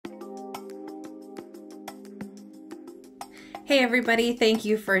Hey everybody, thank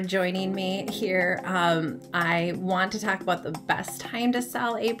you for joining me here. I want to talk about the best time to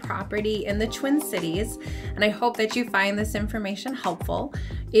sell a property in the Twin Cities, and I hope that you find this information helpful.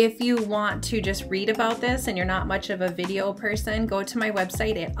 If you want to just read about this and you're not much of a video person, go to my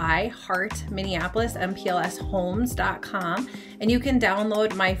website at iHeartMinneapolis.mplshomes.com and you can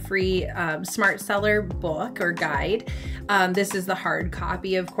download my free Smart Seller book or guide. This is the hard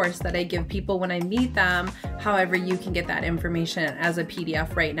copy, of course, that I give people when I meet them. However, you can get that information as a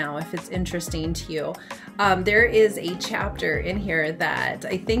PDF right now if it's interesting to you. There is a chapter in here that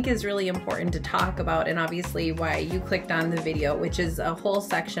I think is really important to talk about, and obviously why you clicked on the video, which is a whole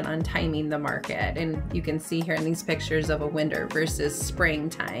section on timing the market. And you can see here in these pictures of a winter versus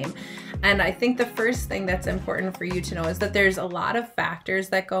springtime. And I think the first thing that's important for you to know is that there's a lot of factors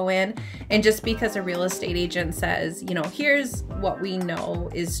that go in. And just because a real estate agent says, you know, here's what we know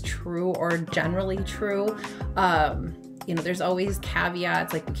is true or generally true, you know, there's always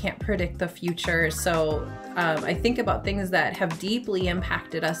caveats, like we can't predict the future. So I think about things that have deeply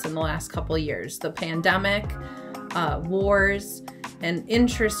impacted us in the last couple of years: the pandemic, wars, and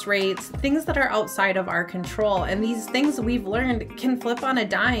interest rates, things that are outside of our control. And these things we've learned can flip on a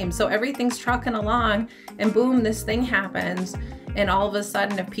dime. So everything's trucking along and boom, this thing happens. And all of a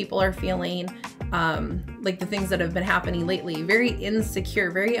sudden, if people are feeling like the things that have been happening lately, very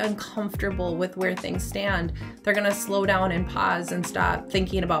insecure, very uncomfortable with where things stand, they're gonna slow down and pause and stop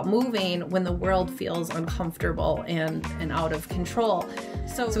thinking about moving when the world feels uncomfortable and out of control.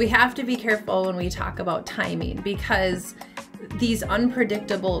 So we have to be careful when we talk about timing, because these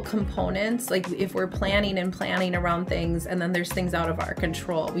unpredictable components, like if we're planning around things and then there's things out of our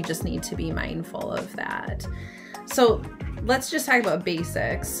control, we just need to be mindful of that. So let's just talk about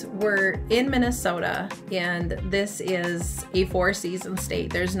basics. We're in Minnesota, and this is a four-season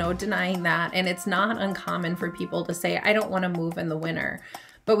state. There's no denying that, and it's not uncommon for people to say, I don't want to move in the winter.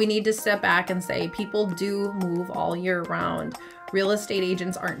 But we need to step back and say people do move all year round. Real estate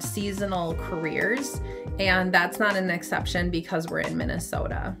agents aren't seasonal careers, and that's not an exception because we're in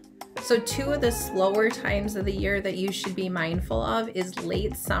Minnesota. So two of the slower times of the year that you should be mindful of is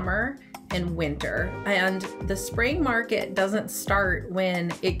late summer and winter. And the spring market doesn't start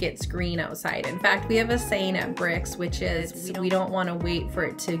when it gets green outside. In fact, we have a saying at Bricks, which is we don't want to wait for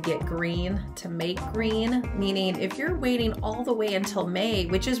it to get green to make green. Meaning if you're waiting all the way until May,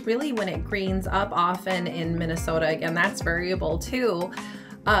 which is really when it greens up often in Minnesota, again, that's variable too,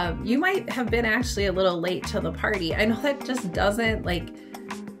 you might have been actually a little late to the party. I know that just doesn't, like,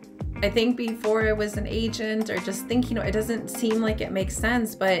 I think before I was an agent or just thinking, it doesn't seem like it makes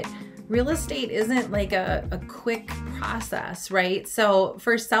sense, but real estate isn't like a quick process, right? So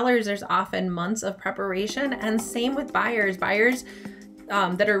for sellers, there's often months of preparation, and same with buyers. Buyers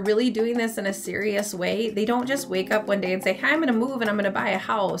that are really doing this in a serious way, they don't just wake up one day and say, hey, I'm gonna move and I'm gonna buy a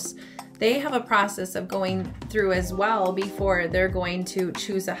house. They have a process of going through as well before they're going to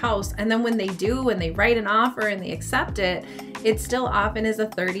choose a house. And then when they do, when they write an offer and they accept it, it still often is a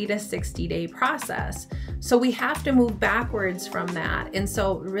 30 to 60 day process. So we have to move backwards from that. And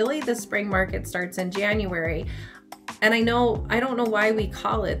so really the spring market starts in January. And I don't know why we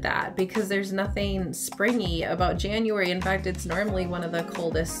call it that, because there's nothing springy about January. In fact, it's normally one of the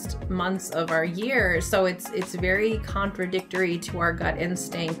coldest months of our year. So it's very contradictory to our gut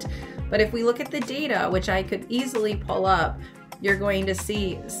instinct. But if we look at the data, which I could easily pull up, you're going to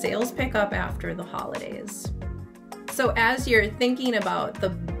see sales pick up after the holidays. So as you're thinking about the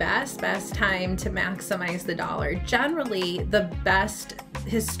best time to maximize the dollar, generally the best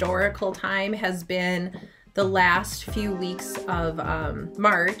historical time has been the last few weeks of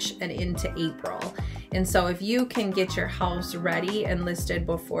March and into April. And so if you can get your house ready and listed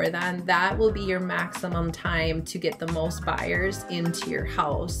before then, that will be your maximum time to get the most buyers into your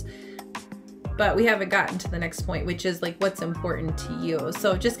house. But we haven't gotten to the next point, which is like what's important to you.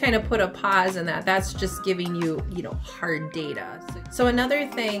 So just kind of put a pause in that. That's just giving you, hard data. So another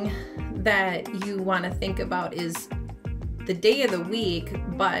thing that you want to think about is the day of the week,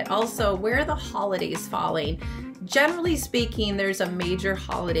 but also where are the holidays falling? Generally speaking, there's a major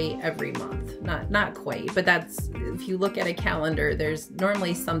holiday every month. Not quite, but that's, if you look at a calendar, there's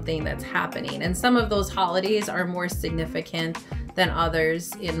normally something that's happening. And some of those holidays are more significant than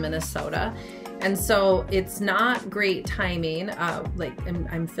others in Minnesota. And so it's not great timing. Like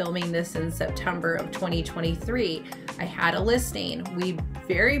I'm filming this in September of 2023. I had a listing. We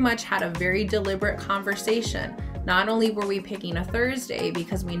very much had a very deliberate conversation. Not only were we picking a Thursday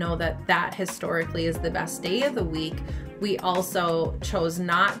because we know that that historically is the best day of the week, We also chose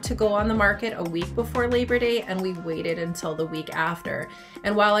not to go on the market a week before Labor Day, and we waited until the week after.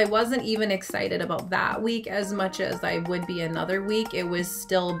 And while I wasn't even excited about that week as much as I would be another week, it was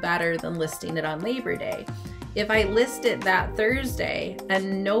still better than listing it on Labor Day. If I list it that Thursday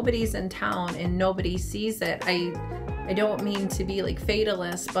and nobody's in town and nobody sees it, I don't mean to be like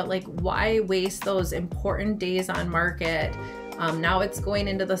fatalist, but like, why waste those important days on market? Now it's going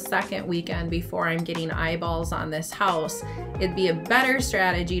into the second weekend before I'm getting eyeballs on this house. It'd be a better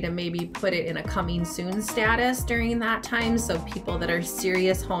strategy to maybe put it in a coming soon status during that time, so people that are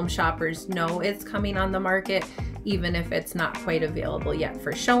serious home shoppers know it's coming on the market, even if it's not quite available yet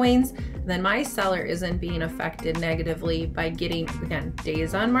for showings. Then my seller isn't being affected negatively by getting, again,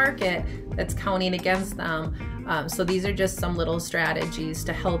 days on market that's counting against them. So these are just some little strategies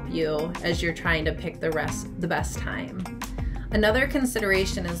to help you as you're trying to pick the best time. Another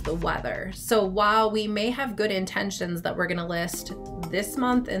consideration is the weather. So while we may have good intentions that we're gonna list this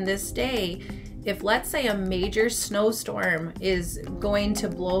month and this day, if let's say a major snowstorm is going to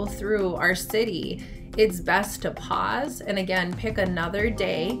blow through our city, it's best to pause and again, pick another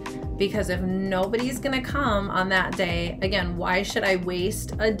day, because if nobody's gonna come on that day, again, why should I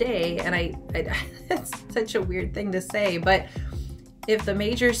waste a day? And it's such a weird thing to say, but if the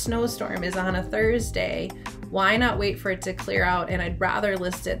major snowstorm is on a Thursday, why not wait for it to clear out? And I'd rather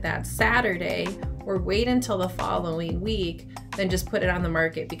list it that Saturday or wait until the following week than just put it on the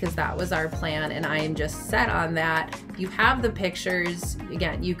market, because that was our plan and I am just set on that. You have the pictures.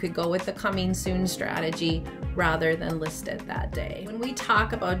 Again, you could go with the coming soon strategy rather than list it that day. When we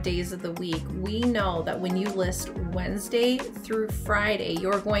talk about days of the week, we know that when you list Wednesday through Friday,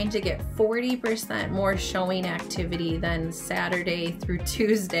 you're going to get 40% more showing activity than Saturday through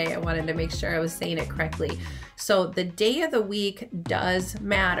Tuesday. I wanted to make sure I was saying it correctly. So the day of the week does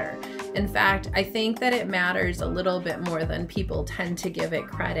matter. In fact, I think that it matters a little bit more than people tend to give it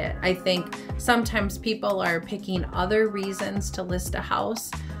credit. I think sometimes people are picking other reasons to list a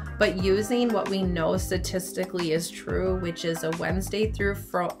house, but using what we know statistically is true, which is a Wednesday through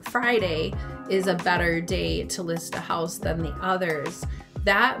Friday is a better day to list a house than the others.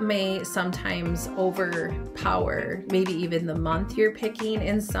 That may sometimes overpower maybe even the month you're picking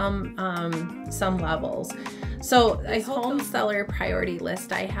in some levels. So a home seller priority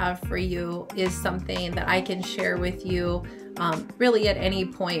list I have for you is something that I can share with you really at any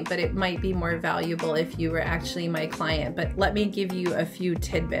point, but it might be more valuable if you were actually my client. But let me give you a few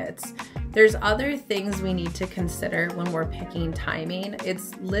tidbits. There's other things we need to consider when we're picking timing.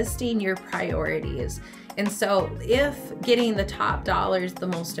 It's listing your priorities. And so if getting the top dollar is the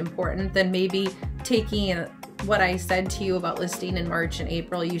most important, then maybe taking what I said to you about listing in March and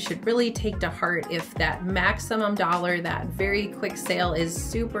April, you should really take to heart. If that maximum dollar, that very quick sale is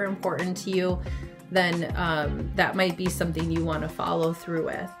super important to you, then that might be something you want to follow through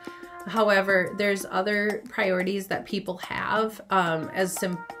with. However, there's other priorities that people have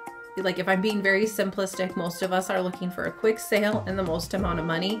like if I'm being very simplistic, most of us are looking for a quick sale and the most amount of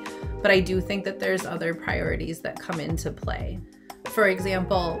money, but I do think that there's other priorities that come into play. For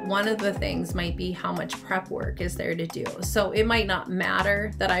example, one of the things might be how much prep work is there to do. So it might not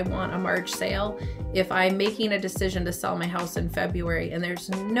matter that I want a March sale. If I'm making a decision to sell my house in February and there's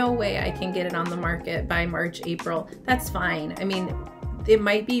no way I can get it on the market by March, April, that's fine. I mean, it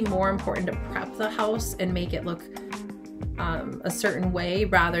might be more important to prep the house and make it look a certain way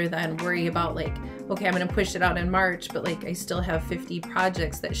rather than worry about like, okay, I'm going to push it out in March, but like I still have 50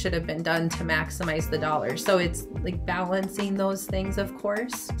 projects that should have been done to maximize the dollar. So it's like balancing those things, of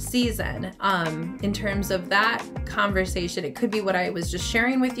course. Season, in terms of that conversation, it could be what I was just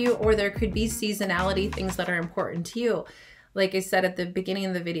sharing with you, or there could be seasonality things that are important to you. Like I said at the beginning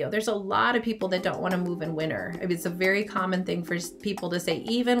of the video, there's a lot of people that don't want to move in winter. I mean, it's a very common thing for people to say,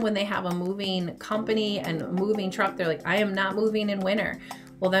 even when they have a moving company and a moving truck, they're like, I am not moving in winter.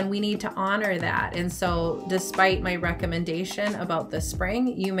 Well, then we need to honor that. And so despite my recommendation about the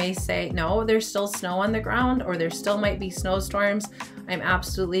spring, you may say, no, there's still snow on the ground, or there still might be snowstorms. I'm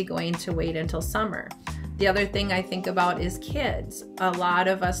absolutely going to wait until summer. The other thing I think about is kids. A lot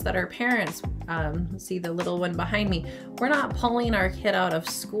of us that are parents, see the little one behind me, we're not pulling our kid out of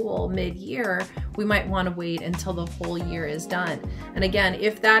school mid-year. We might want to wait until the whole year is done. And again,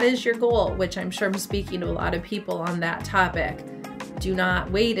 if that is your goal, which I'm sure I'm speaking to a lot of people on that topic, do not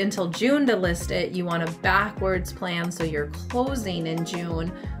wait until June to list it. You want a backwards plan so you're closing in June,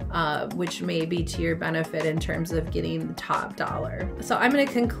 which may be to your benefit in terms of getting the top dollar. So I'm going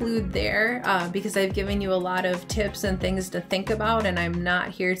to conclude there because I've given you a lot of tips and things to think about, and I'm not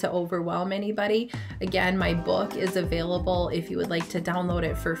here to overwhelm anybody. Again, my book is available if you would like to download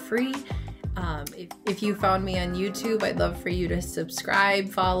it for free. If you found me on YouTube, I'd love for you to subscribe,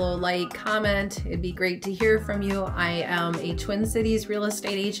 follow, like, comment. It'd be great to hear from you. I am a Twin Cities real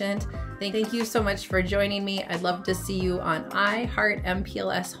estate agent. Thank you so much for joining me. I'd love to see you on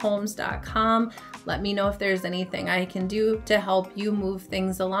iHeartMPLSHomes.com. Let me know if there's anything I can do to help you move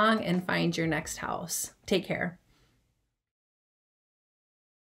things along and find your next house. Take care.